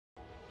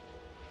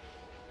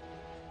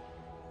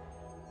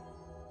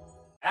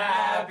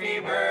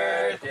Happy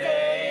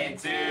birthday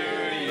to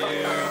you.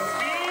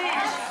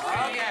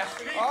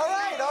 All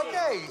right,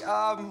 okay.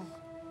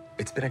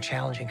 It's been a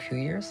challenging few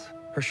years,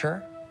 for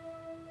sure.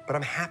 But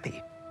I'm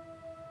happy.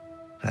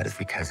 That is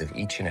because of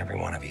each and every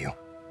one of you.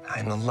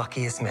 I'm the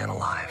luckiest man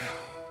alive.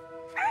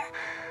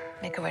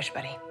 Make a wish,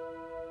 buddy.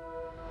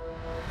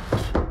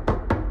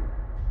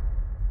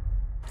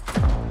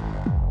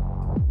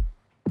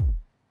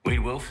 Wade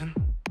Wilson?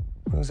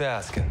 Who's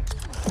asking?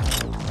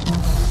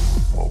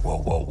 Whoa, whoa,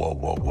 whoa, whoa,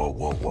 whoa, whoa,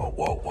 whoa, whoa,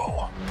 whoa,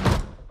 whoa.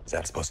 Is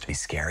that supposed to be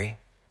scary?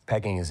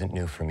 Pegging isn't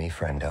new for me,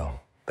 friendo,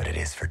 but it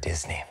is for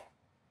Disney.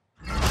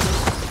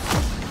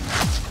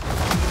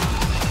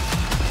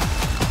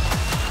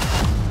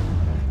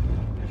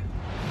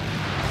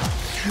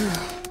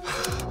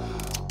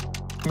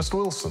 Mr.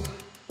 Wilson,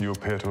 you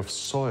appear to have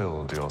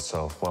soiled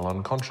yourself while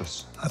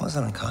unconscious. I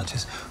wasn't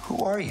unconscious.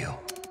 Who are you?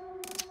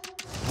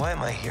 Why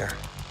am I here?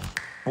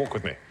 Walk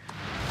with me.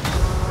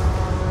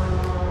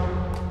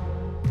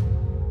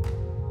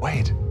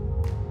 Wade,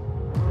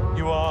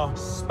 you are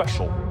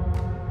special.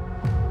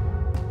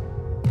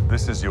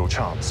 This is your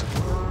chance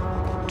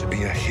to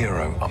be a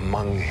hero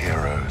among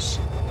heroes.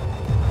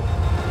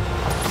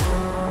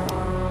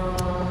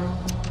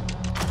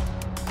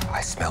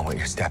 I smell what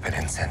you're stepping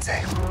in,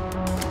 Sensei.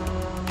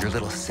 Your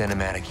little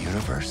cinematic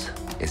universe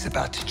is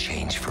about to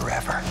change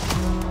forever.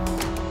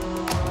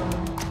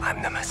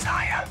 I'm the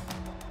Messiah.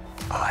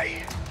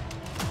 I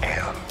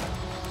am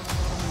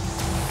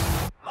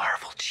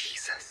Marvel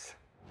Jesus.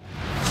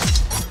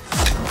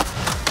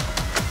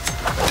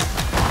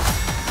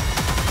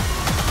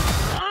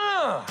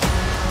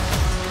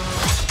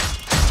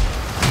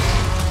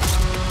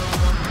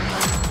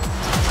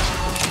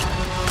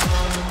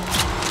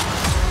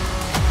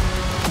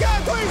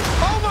 God, please!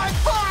 Oh my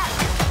fuck!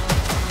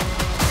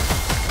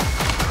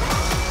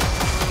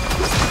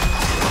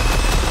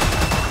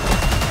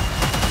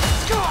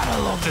 God, I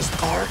love this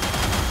part.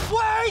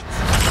 Wait!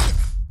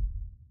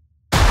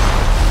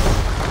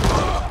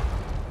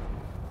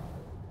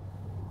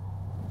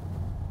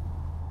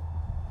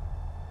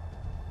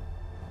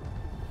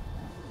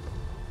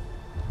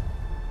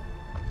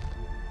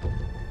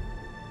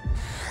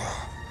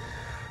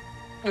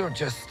 Don't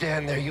just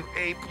stand there, you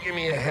ape. Give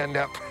me a hand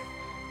up.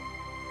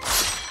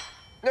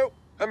 Nope,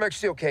 I'm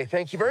actually okay.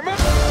 Thank you very much.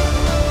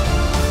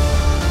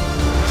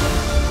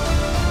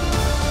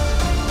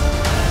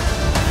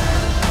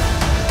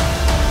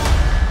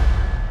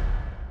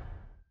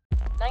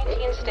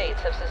 19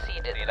 states have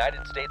seceded. The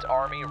United States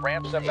Army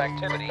ramps up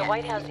activity. The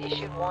White House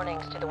issued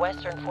warnings to the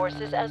Western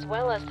forces as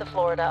well as the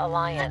Florida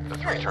Alliance. The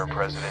three-term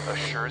president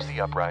assures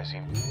the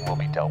uprising will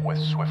be dealt with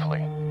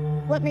swiftly.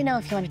 Let me know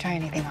if you want to try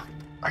anything on.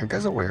 Are you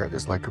guys aware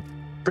there's like a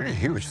pretty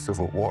huge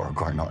civil war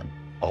going on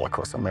all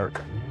across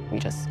America? We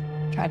just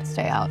try to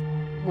stay out.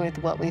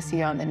 With what we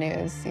see on the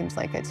news, seems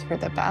like it's for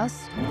the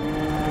best.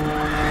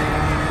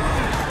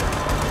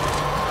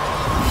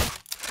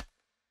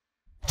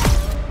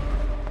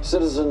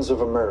 Citizens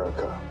of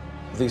America.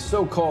 The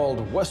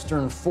so-called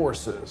Western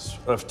forces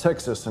of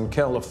Texas and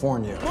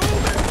California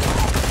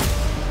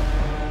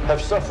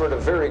Have suffered a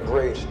very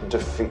great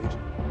defeat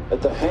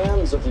at the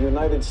hands of the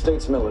United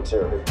States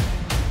military.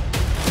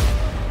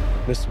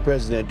 Mr.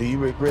 President, do you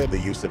regret the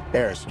use of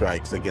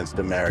airstrikes against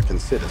American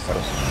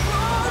citizens?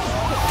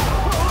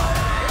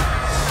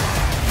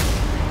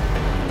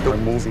 They're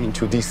moving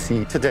to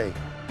D.C. today.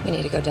 We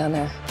need to go down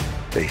there.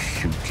 They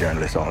shoot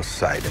journalists on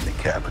sight in the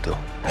Capitol.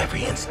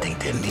 Every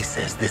instinct in me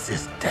says this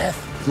is death.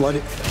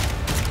 Blooded.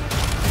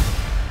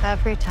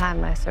 Every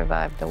time I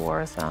survived a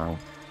war zone,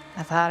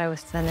 I thought I was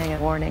sending a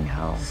warning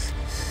home.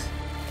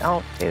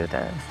 Don't do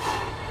this.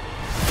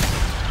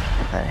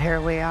 But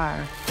here we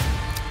are.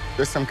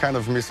 There's some kind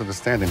of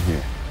misunderstanding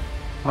here.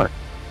 What?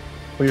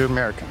 Well, you're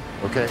American,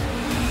 okay?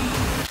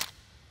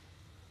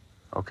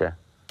 Okay.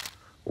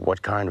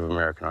 What kind of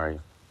American are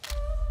you?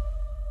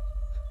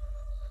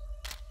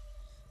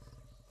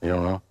 You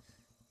don't know?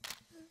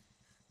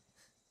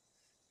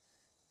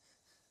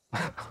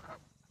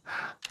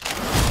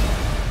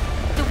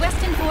 The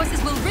Western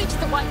forces will reach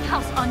the White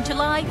House on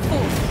July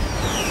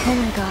 4th. Oh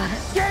my God.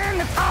 Get in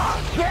the car!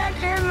 Get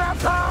in the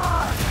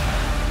car!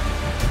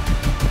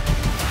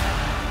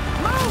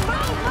 Move,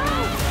 move,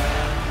 move!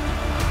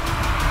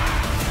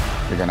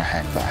 You're gonna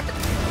hang back.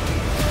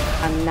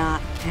 I'm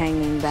not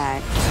hanging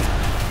back.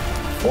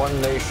 One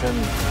nation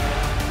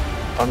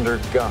under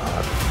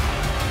God,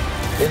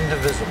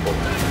 indivisible,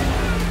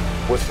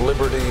 with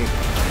liberty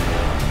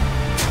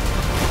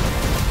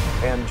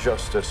and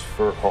justice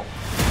for all.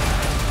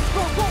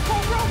 Go, go, go,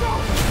 go, go!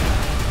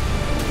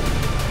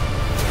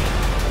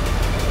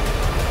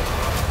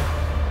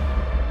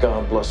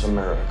 God bless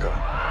America.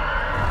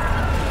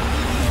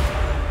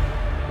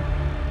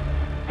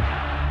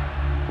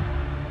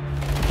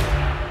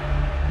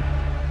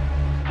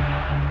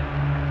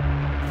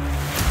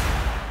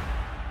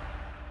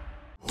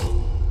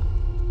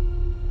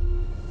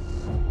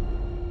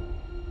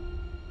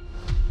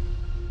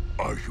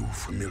 Are you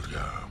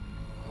familiar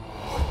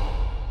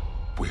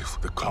with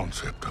the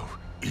concept of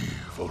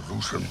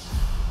evolution?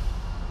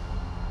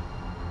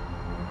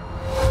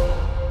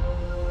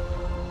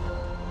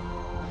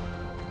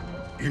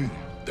 In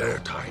their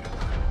time,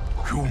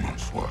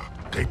 humans were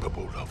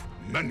capable of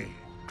many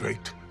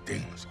great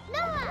things.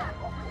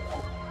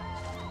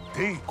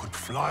 They could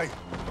fly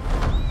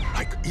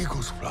like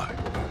eagles fly.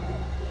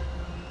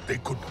 They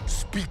could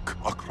speak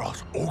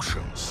across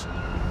oceans.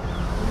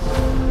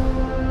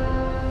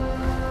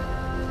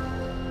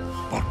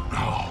 But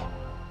now,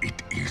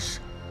 it is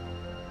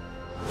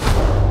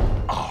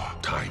our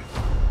time.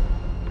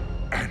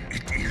 And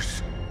it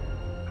is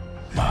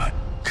my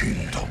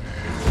kingdom.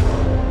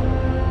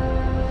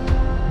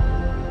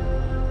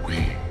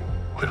 We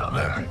will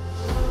learn.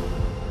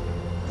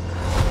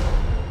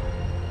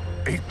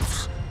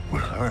 Apes will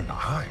learn.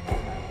 I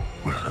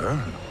will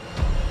learn.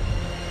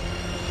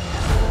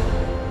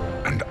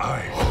 And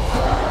I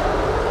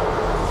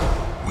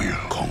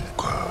will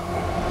conquer.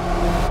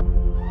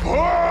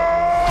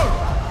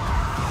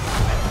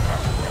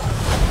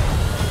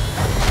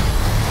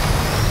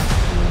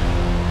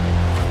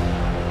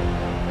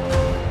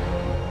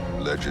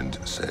 Legend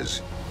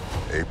says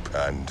ape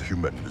and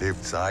human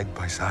lived side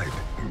by side.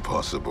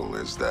 Impossible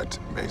as that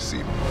may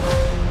seem.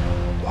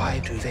 Why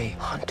do they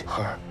hunt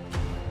her?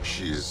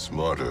 She's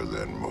smarter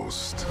than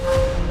most.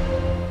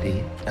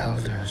 The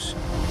elders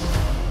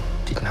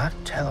did not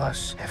tell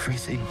us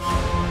everything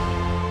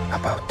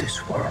about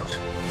this world.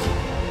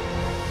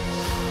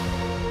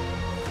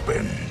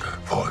 Bend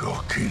for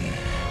your king.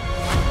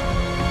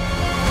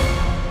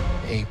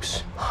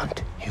 Apes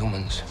hunt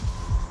humans.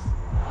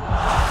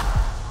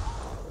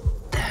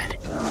 That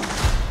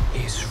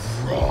is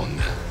wrong.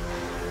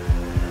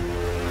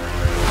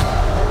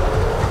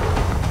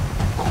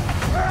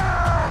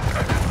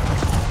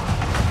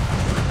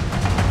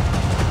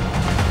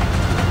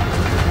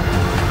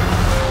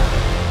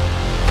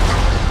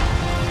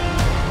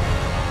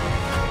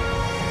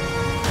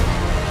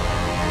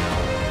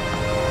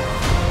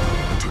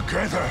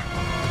 Together,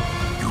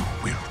 you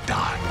will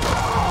die.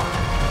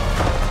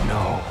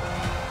 No,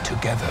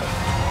 together,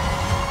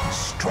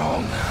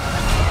 strong.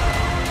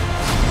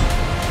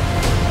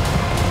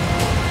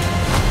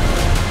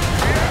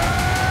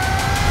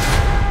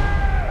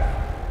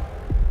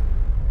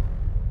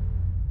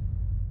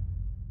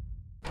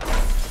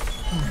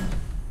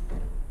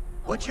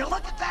 Would you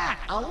look at that?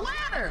 A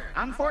ladder!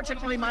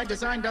 Unfortunately, my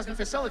design doesn't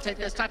facilitate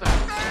this type of...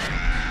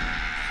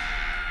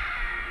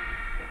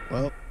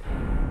 Well,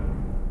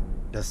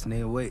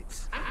 destiny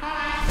awaits.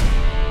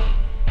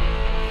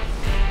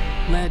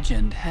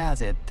 Legend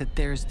has it that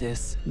there's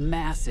this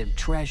massive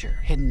treasure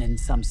hidden in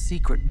some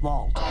secret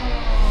vault.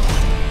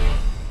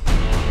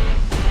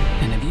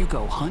 And if you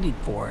go hunting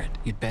for it,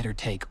 you'd better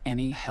take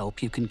any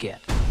help you can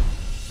get.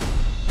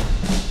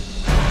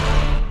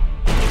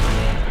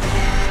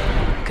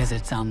 Because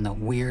it's on the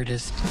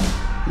weirdest,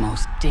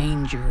 most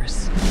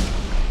dangerous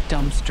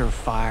dumpster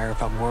fire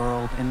of a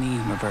world in the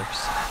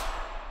universe.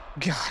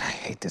 God, I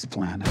hate this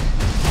planet.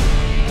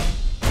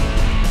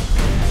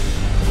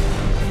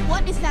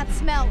 What is that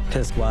smell?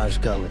 Piss wash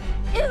gully.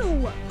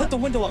 Ew! Put the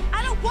window up.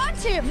 I don't want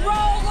to!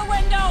 Roll the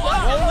window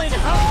up! Roll it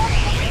up!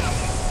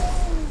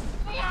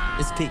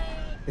 It's pee.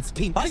 It's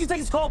pee. Why do you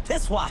think it's called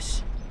piss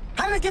wash?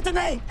 How did it get the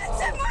name?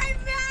 It's in my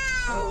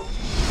mouth!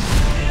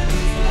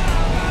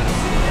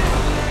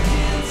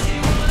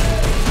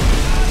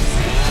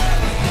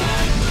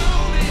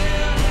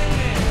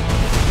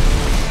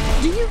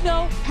 Do you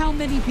know how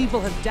many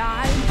people have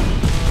died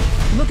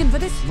looking for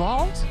this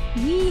vault?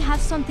 We have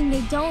something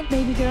they don't,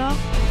 baby girl.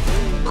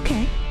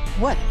 Okay,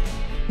 what?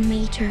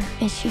 Major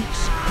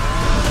issues.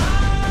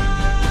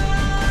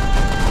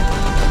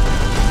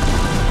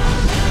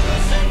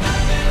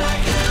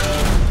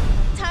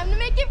 Time to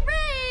make it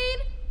rain!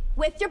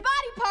 With your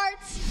body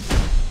parts!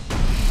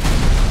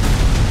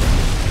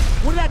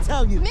 What did I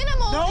tell you?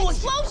 Minimal no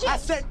explosions! I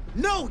said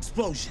no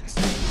explosions!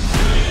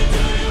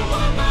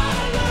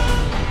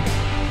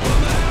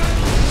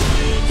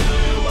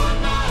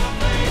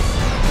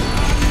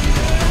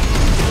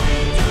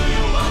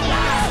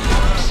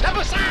 Step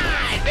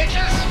aside,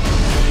 bitches!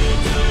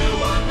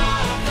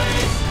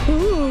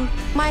 Ooh,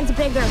 mine's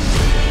bigger.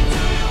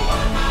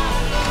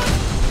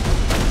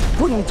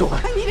 What are you doing?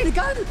 I needed a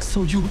gun,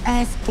 so you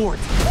asked for it.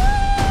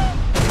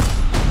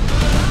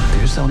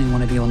 There's only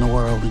one of you in the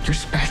world, and you're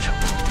special.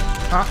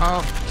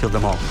 Uh-oh. Kill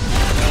them all.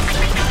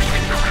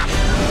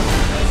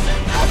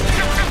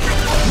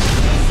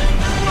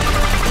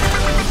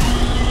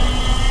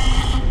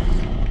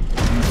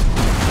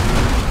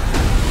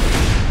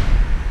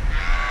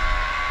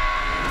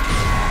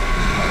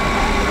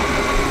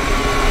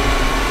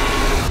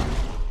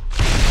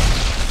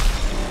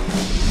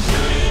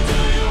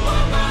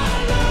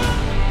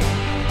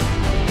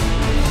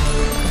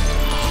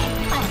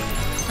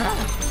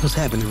 What's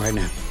happening right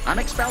now? I'm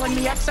expelling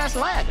the excess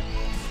lead.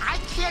 I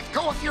can't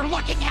go if you're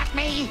looking at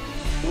me.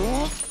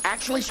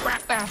 Actually,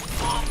 scrap that.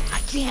 I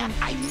can.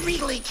 I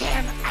really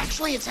can.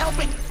 Actually, it's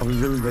helping. Are we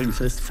really waiting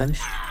for this to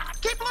finish?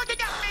 Keep looking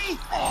at me.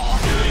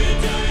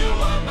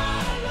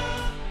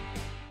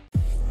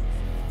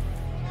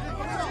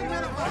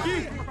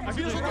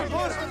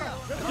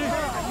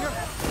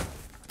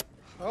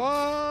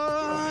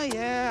 Oh,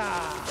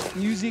 yeah.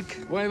 Music,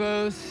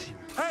 huevos,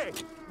 Hey,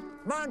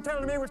 mind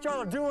telling me what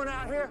y'all are doing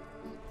out here?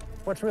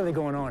 What's really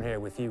going on here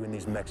with you and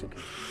these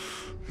Mexicans?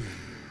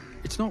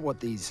 It's not what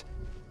these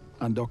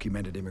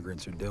undocumented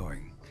immigrants are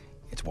doing.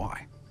 It's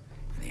why.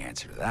 And the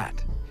answer to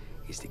that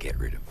is to get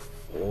rid of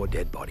 4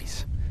 dead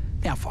bodies.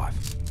 Now 5.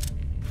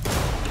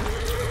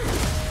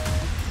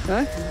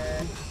 Huh?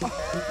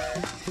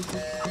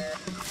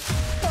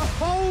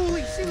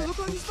 Holy shit, look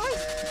on his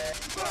face!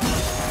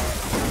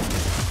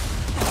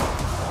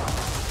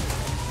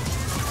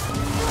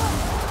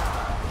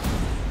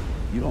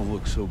 You don't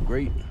look so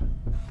great.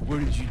 What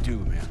did you do,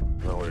 man?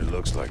 Not what it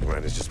looks like,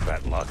 man. It's just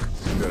bad luck.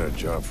 We got a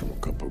job from a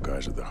couple of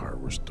guys at the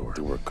hardware store.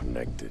 They were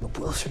connected. No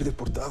puedo ser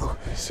deportado.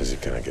 He says he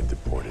cannot get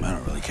deported. I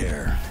don't really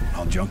care.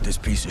 I'll junk this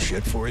piece of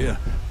shit for you,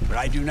 but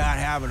I do not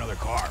have another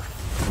car.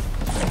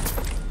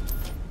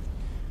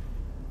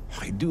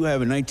 I do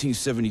have a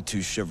 1972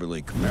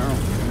 Chevrolet Camaro.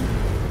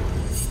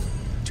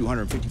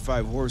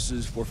 255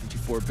 horses,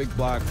 454 big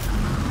block.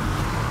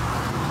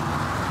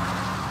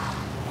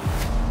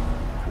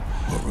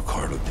 What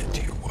Ricardo did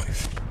to your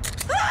wife.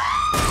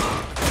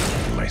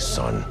 My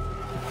son.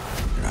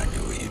 And I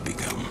knew what you'd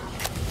become.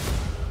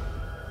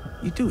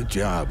 You do a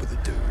job with a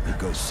dude, it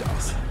goes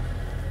south.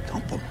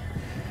 Dump him.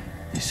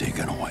 You say you're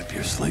gonna wipe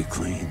your slate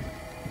clean.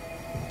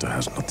 That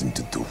has nothing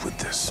to do with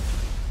this.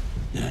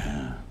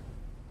 Yeah.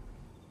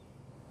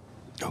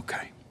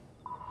 Okay.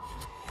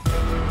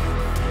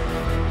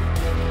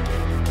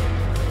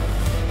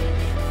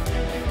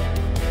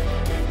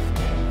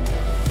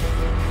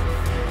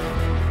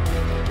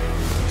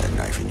 That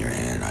knife in your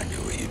hand, I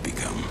knew what you'd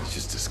become.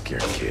 Just a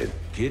scared kid.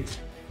 Kid?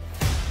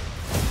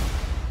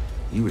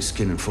 You were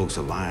skinning folks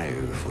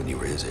alive when you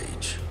were his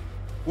age.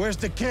 Where's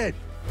the kid?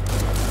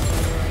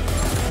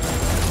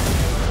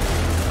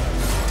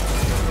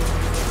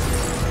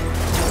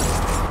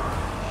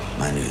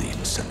 I knew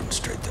you'd send him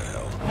straight to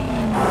hell.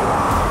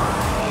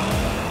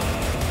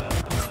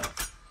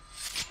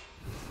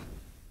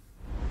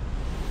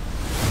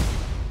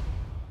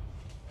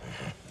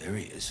 There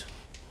he is.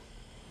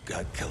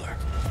 God killer.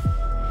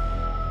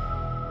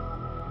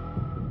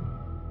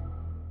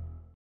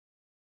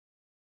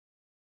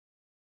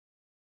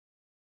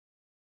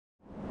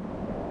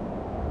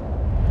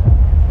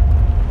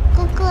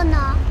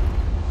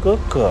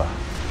哥，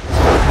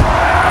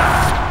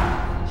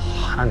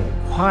很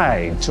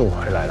快就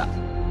回来了。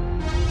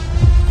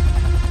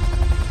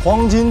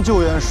黄金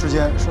救援时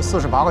间是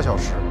48个小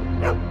时，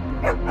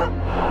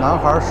男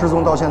孩失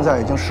踪到现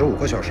在已经15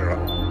个小时了。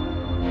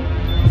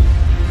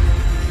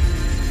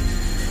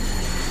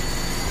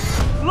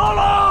姥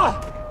姥，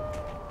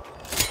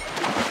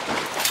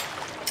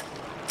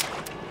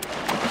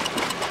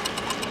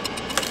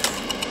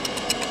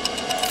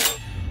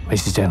没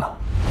时间了。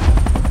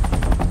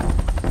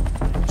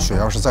血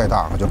要是再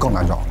大，可就更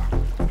难找了。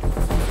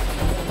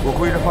我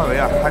估计这范围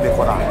啊，还得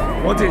扩大。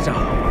我队长。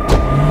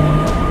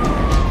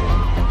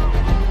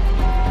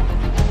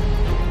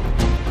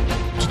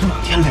这都2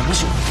天2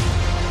宿，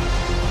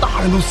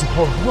大人都死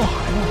透了，何况孩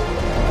子？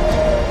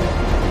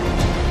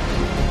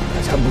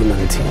大家不能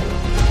停，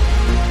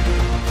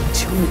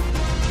求你！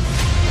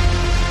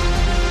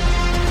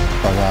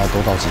大家都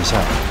到极限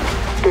了。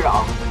队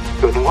长，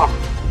有情况。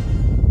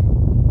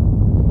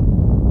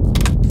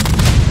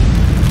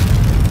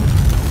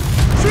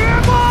血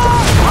光！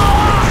跑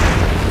啊！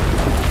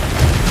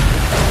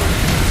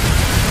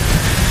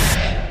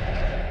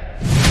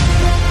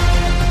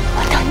我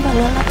等你把乐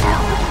乐带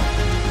回来。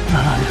乐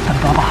乐，你看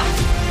爸爸，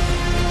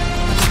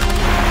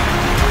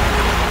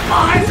把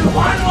孩子还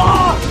我！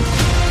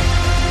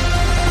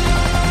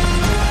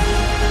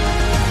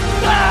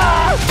啊！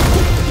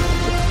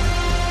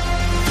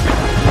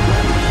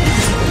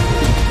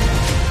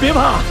别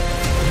怕，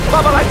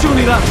爸爸来救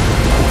你了。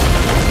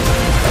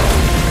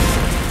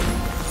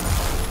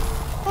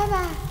爸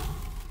爸，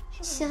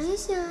醒一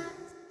醒啊，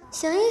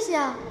醒一醒。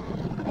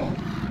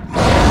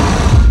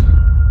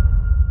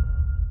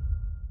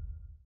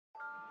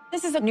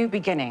This is a new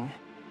beginning,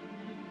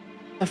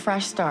 a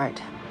fresh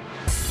start.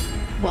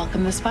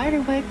 Welcome to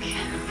Spiderwick.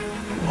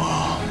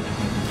 Wow.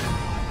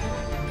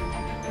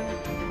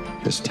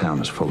 This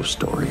town is full of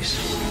stories.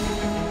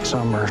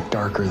 Some are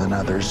darker than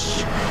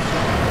others.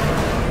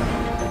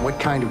 What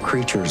kind of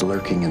creature is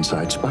lurking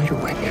inside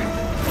Spiderwick?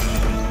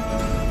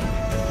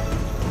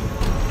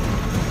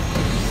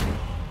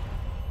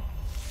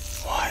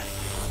 What?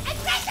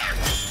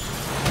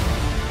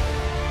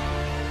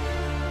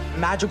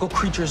 Magical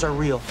creatures are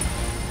real.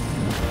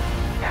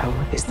 How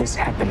is this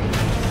happening?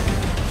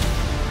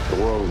 The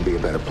world would be a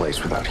better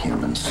place without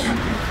humans.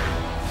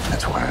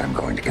 That's why I'm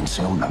going to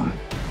consume them.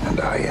 And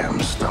I am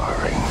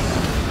starving.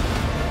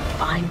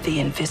 Find the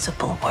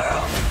invisible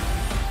world.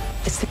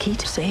 It's the key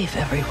to save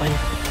everyone.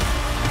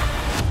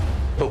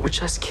 But we're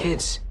just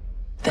kids.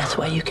 That's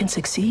why you can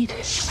succeed.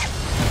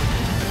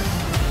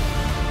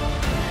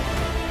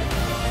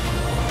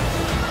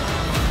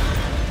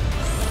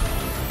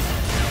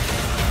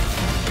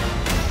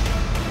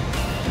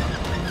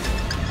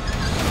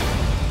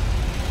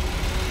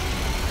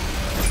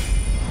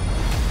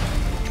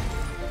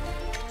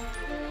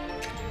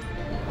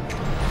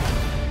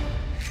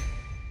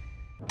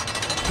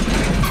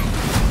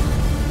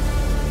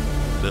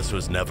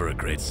 This was never a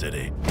great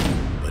city,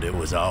 but it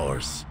was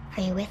ours.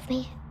 Are you with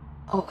me?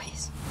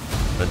 Always.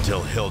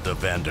 Until Hilda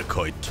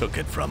Vanderkoy took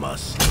it from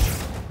us.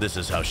 This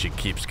is how she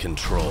keeps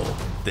control.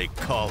 They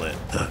call it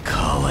the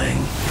calling.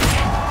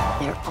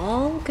 They're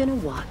all gonna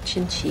watch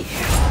and cheer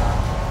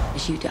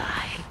as you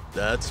die.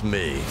 That's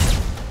me,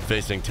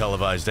 facing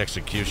televised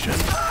execution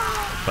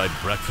by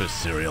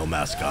breakfast cereal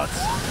mascots.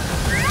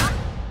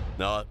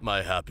 Not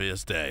my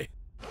happiest day.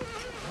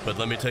 But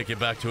let me take you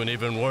back to an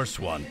even worse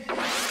one.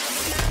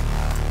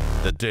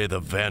 The day the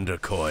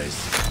Vanderkoys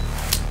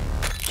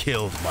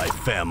killed my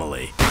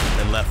family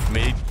and left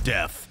me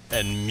deaf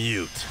and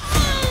mute.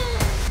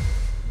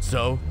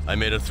 So, I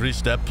made a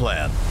 3-step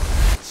plan.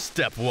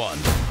 Step 1,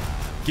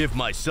 give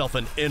myself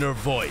an inner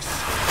voice.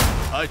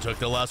 I took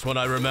the last one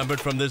I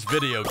remembered from this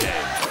video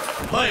game.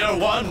 Player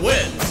 1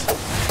 wins.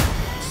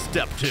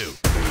 Step 2,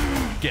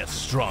 get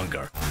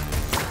stronger.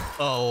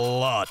 A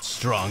lot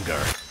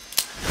stronger.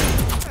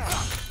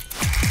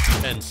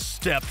 And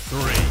step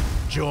 3,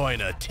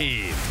 join a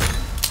team.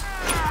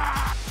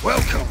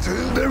 Welcome to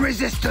the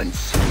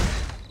Resistance.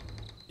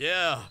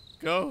 Yeah,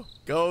 go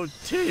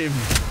team.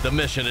 The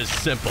mission is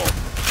simple.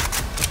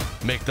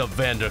 Make the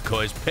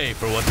Vanderkoys pay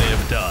for what they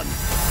have done.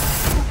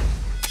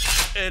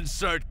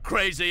 Insert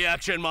crazy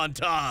action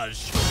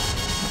montage.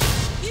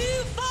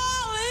 You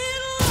fall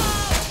in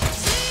love,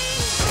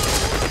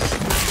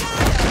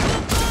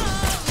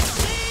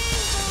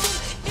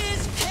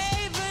 is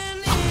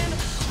caving in.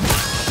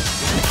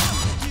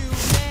 You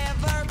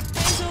never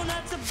been so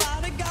nuts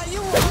about a guy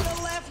you wanna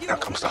laugh. Here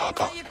comes the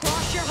hopper. You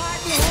cross your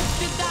heart and hope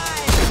to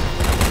die.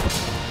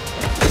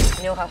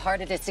 You know how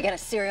hard it is to get a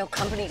serial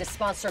company to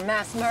sponsor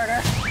mass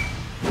murder?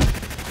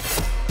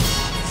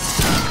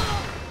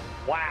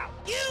 Wow.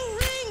 You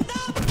ring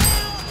the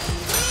bell.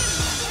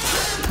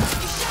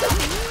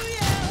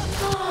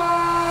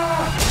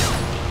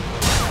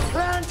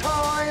 Plan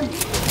time!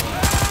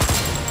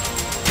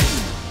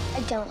 I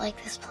don't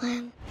like this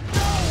plan.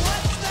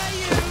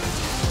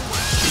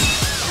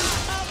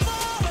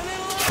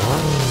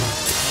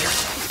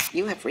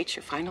 You have reached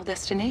your final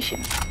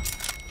destination.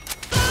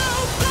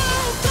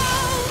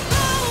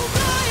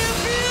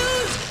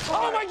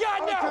 Oh my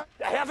God, no!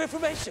 I have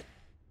information.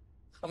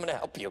 I'm gonna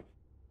help you.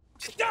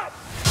 Stop!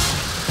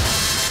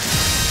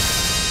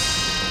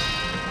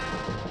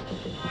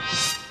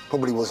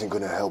 Probably wasn't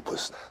gonna help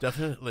us.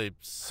 Definitely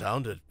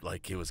sounded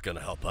like he was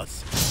gonna help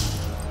us.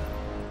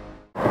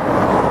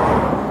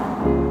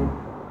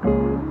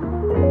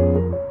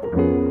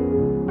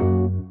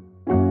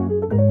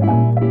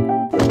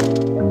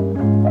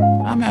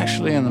 I'm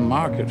actually in the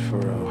market for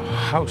a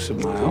house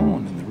of my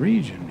own in the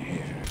region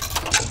here.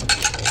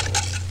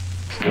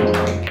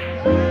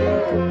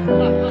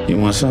 You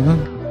want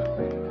something?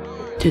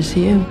 Just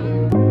you.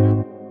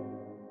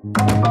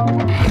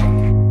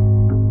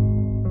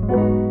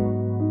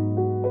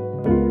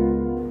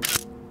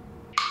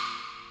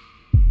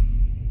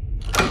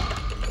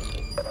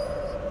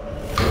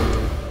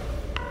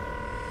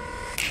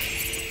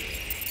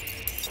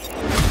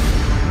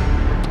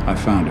 I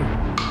found her.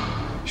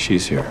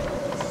 She's here.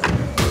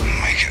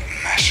 Make it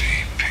messy,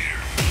 Peter.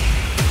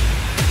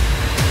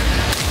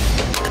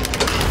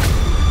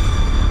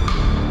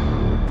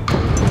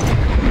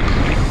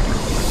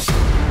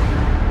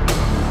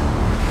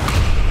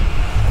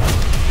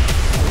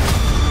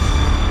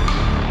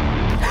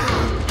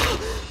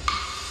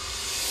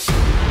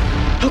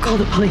 I'll call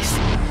the police.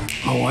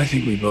 Oh, I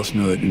think we both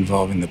know that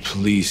involving the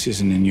police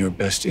isn't in your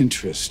best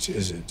interest,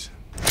 is it?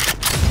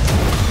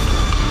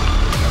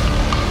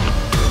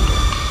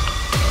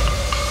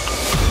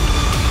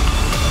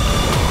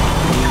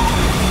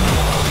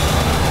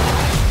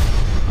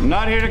 I'm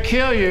not here to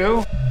kill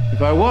you.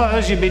 If I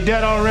was, you'd be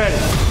dead already.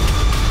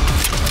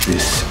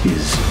 This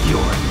is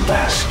your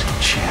last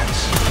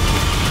chance.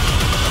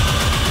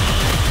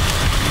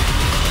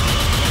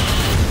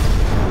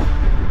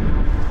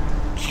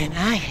 Can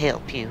I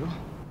help you?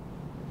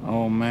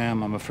 Oh,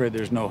 ma'am, I'm afraid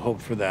there's no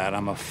hope for that.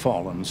 I'm a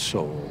fallen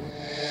soul.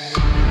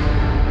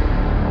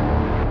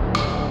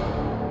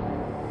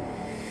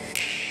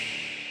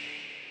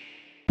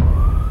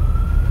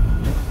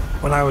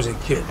 When I was a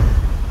kid,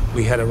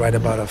 we had to write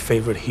about our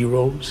favorite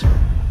heroes.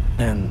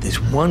 And this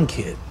one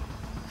kid,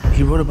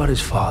 he wrote about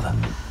his father.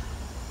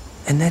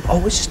 And that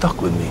always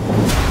stuck with me.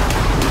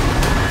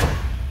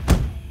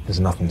 There's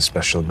nothing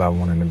special about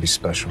wanting to be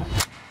special.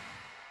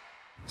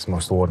 It's the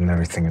most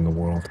ordinary thing in the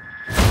world.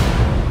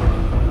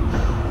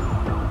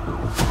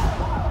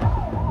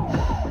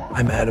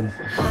 I'm Adam.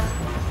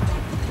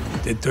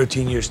 Did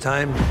 13 years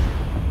time.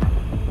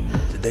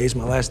 Today's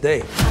my last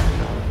day.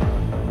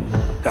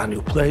 Got a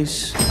new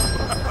place.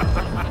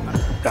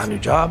 Got a new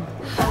job.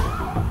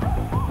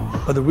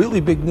 But the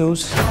really big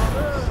news,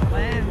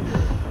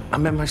 I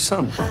met my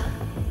son.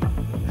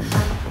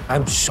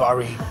 I'm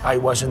sorry I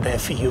wasn't there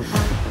for you.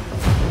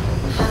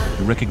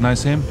 You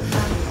recognize him?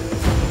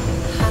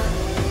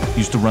 He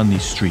used to run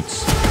these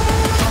streets.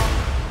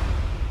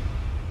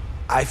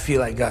 I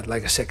feel I got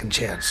like a second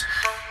chance.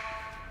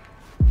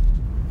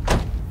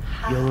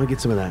 Yo, let me get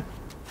some of that.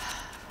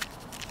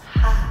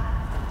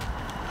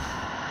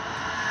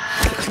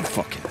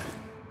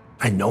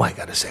 I know I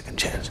got a second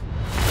chance.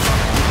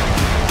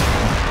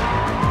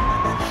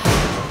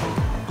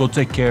 Go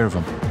take care of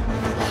him.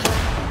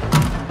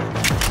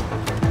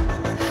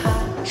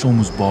 Show him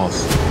who's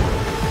boss.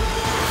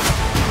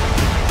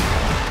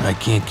 I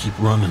can't keep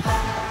running.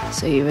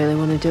 So you really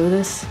want to do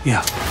this?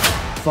 Yeah.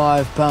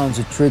 5 pounds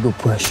of trigger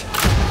pressure.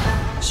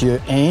 So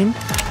your aim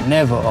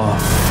never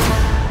off.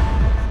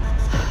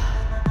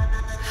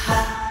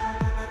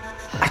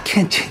 I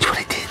can't change what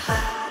I did.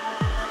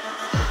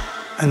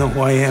 I know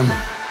who I am.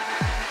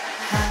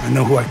 I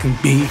know who I can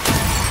be.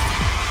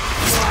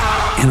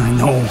 And I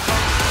know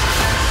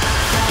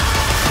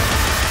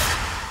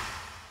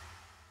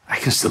I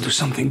can still do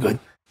something good.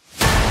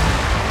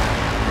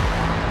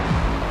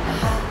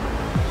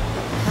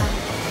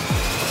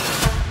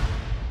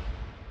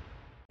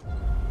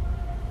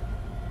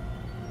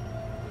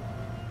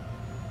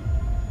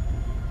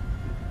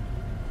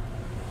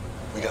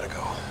 We gotta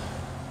go.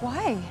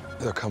 Why?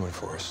 They're coming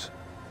for us.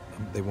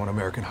 They want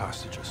American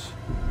hostages.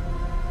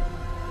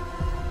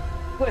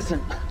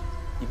 Listen,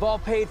 you've all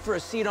paid for a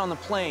seat on the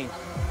plane.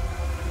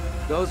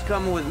 Those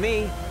coming with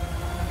me,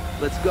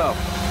 let's go.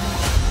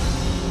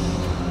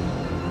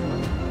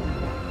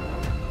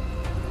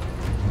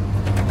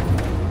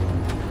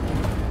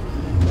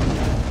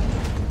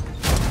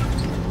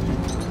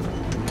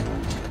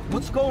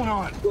 What's going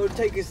on? Go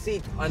take a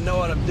seat. I know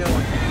what I'm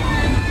doing.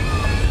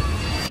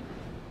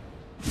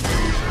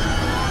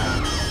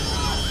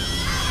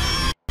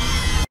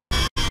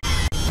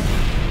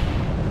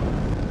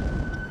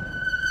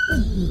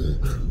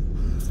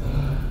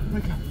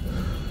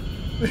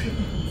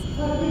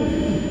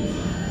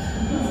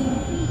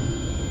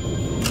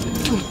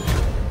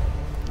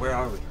 Where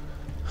are we?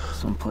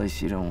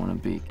 Someplace you don't want to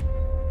be.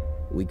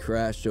 We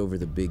crashed over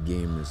the big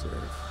game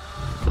reserve.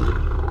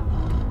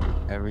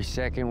 Every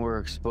second we're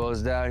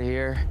exposed out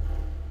here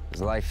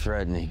is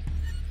life-threatening.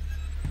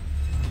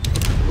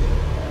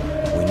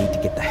 We need to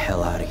get the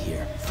hell out of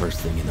here first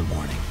thing in the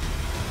morning.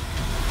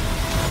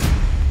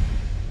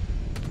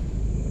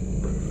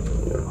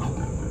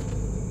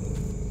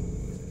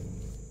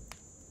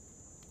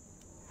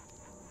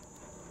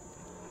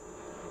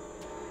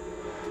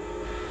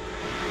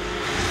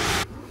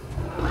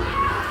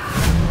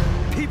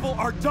 People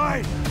are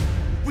dying.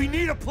 We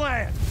need a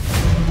plan.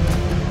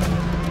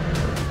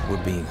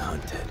 We're being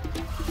hunted.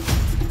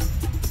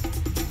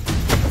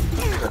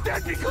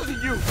 That's because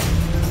of you.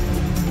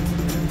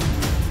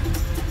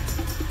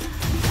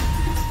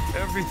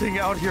 Everything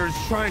out here is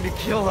trying to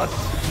kill us.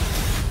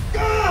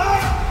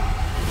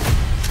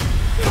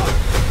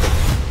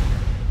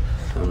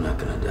 I'm not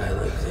gonna die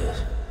like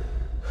this.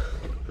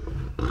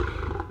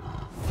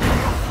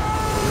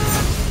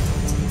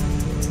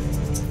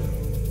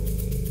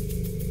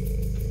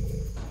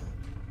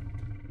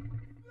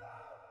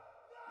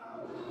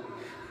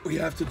 We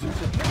have to do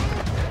something.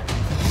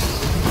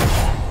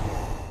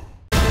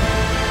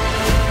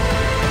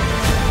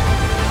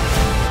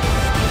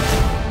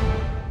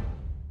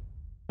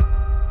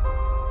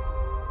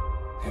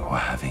 You were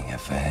having a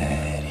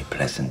very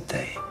pleasant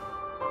day.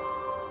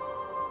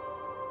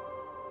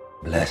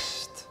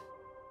 Blessed.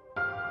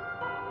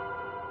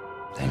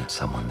 Then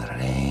someone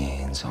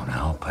rains on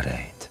our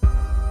parade.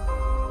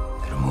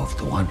 They removed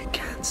one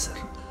cancer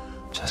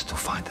just to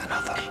find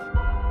another.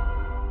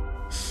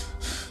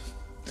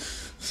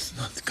 It's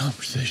not the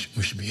conversation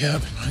we should be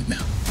having right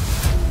now.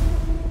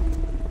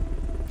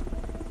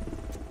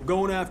 We're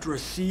going after a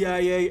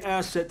CIA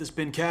asset that's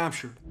been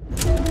captured.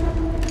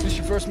 Is this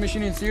your first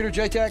mission in theater,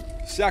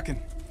 JTAC?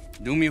 Second.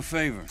 Do me a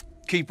favor.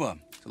 Keep up.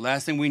 The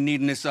last thing we need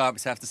in this op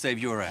is have to save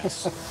your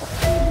ass. The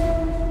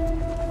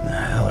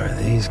hell are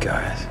these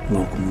guys?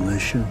 Local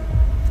militia.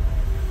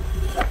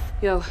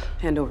 Yo,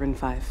 hand over in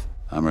 5.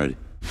 I'm ready.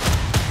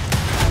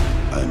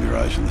 I am your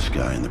eyes in the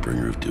sky and the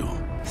bringer of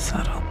doom.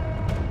 Subtle.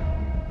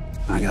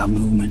 I got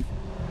movement.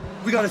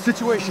 We got a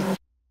situation.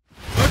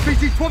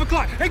 RPG 12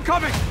 o'clock.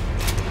 Incoming!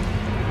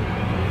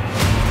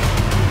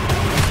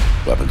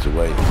 Weapons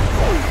away.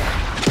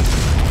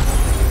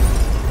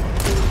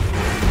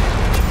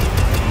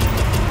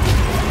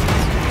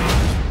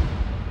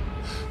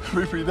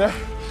 Reaper, you there?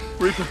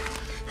 Reaper.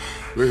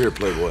 We're here,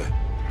 Playboy.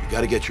 You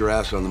gotta get your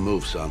ass on the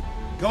move, son.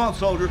 Come on,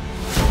 soldier.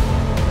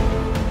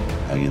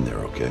 Hang in there,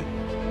 okay?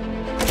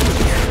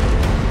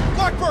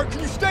 Blackbird,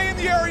 can you stay in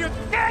the area?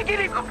 Yeah, get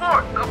him. Go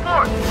for it. Go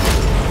for it.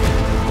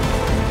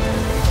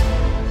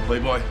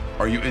 Playboy,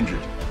 are you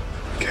injured?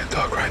 Can't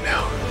talk right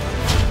now.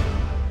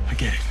 I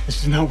get it.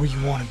 This is not where you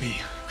want to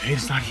be. Okay,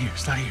 it's not here.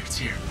 It's not here. It's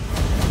here.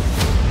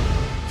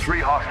 3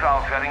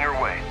 hostiles heading your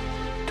way.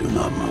 Do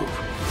not move.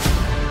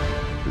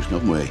 There's no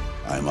way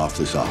I am off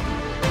this op.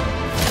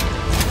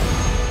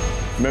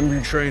 Remember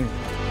your training.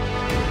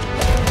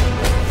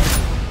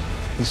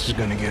 This is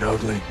gonna get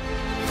ugly.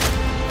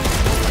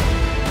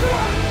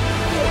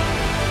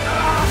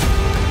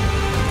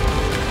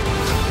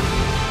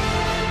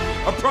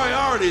 Our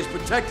priority is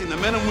protecting the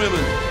men and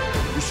women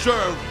who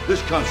serve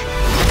this country.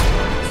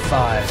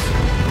 5,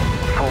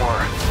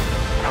 4,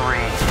 3,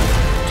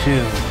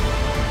 2,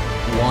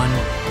 1.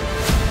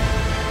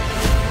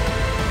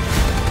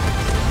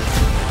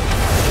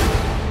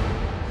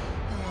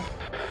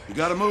 You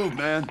gotta move,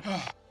 man. Get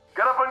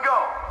up and go!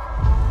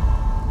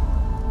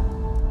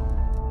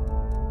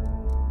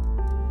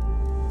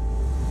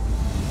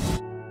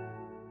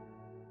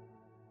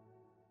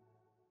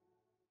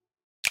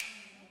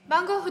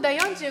 番号札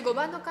45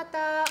番の方。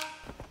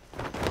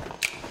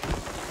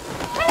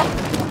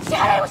支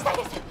払いをしたい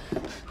です。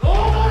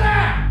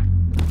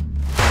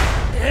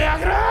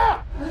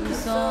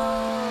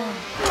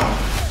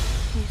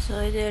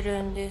急いで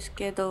るんです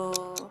けど、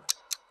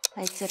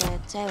あいつらやっ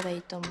ちゃえばい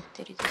いと思っ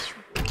てるでしょ。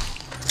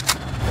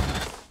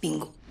ビン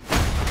ゴ。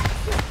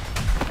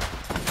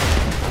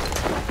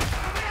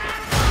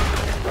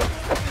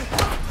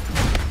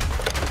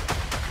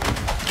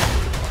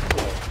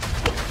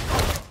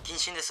謹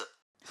慎です。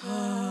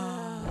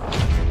今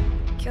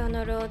日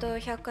の労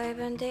働100回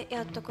分で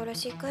やっと殺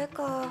し1回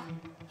か。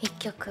1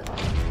曲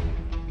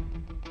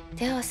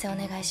手合わせお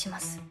願いしま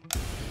す。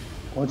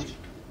マジ？い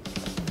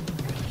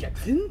や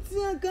全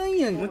然あかん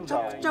やん。むちゃ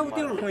くちゃウ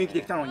ケる雰囲気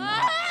で来たのに。も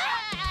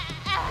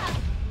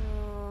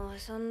う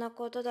そんな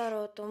ことだ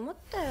ろうと思っ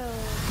たよ。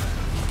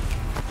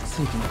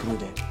正規のクルー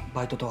で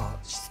バイトとは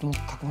質も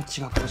格も違う殺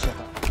し屋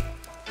から。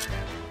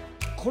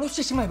殺し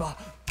てしまえば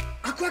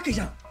開くわけじ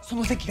ゃん、そ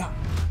の席が。かっ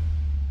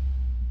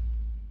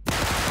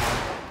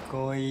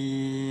こ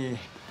いい。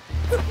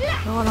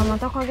だからま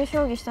た影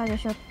将棋したで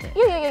しょって。い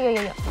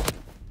や。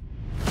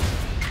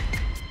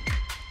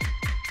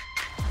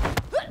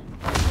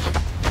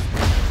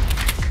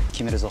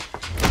決めるぞ。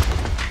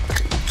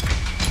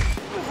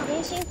妊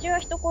娠中は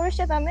人殺し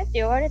ちゃダメって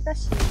言われた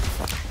し。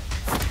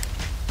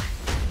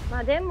ま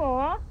あで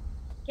も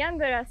ギャン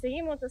ブラー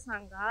杉本さ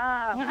ん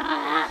が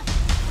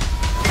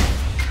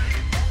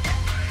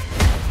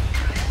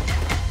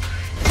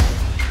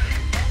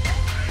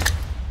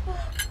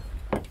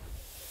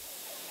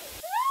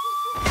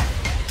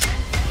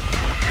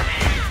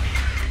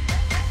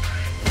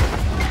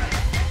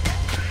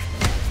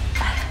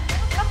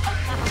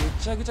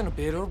ぐちゃぐちゃの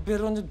ベロベ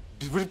ロで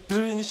ブリ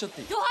ブリにしちゃって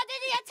いい？ド派手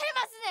にやっちゃい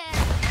ます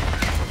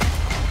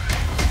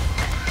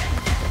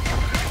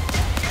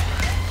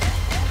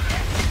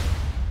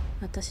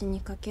ね。私に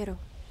かけろ。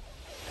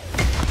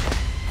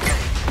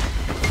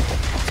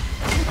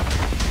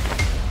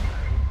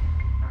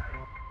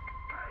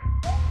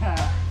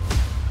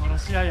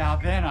殺し屋や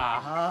べえ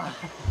な。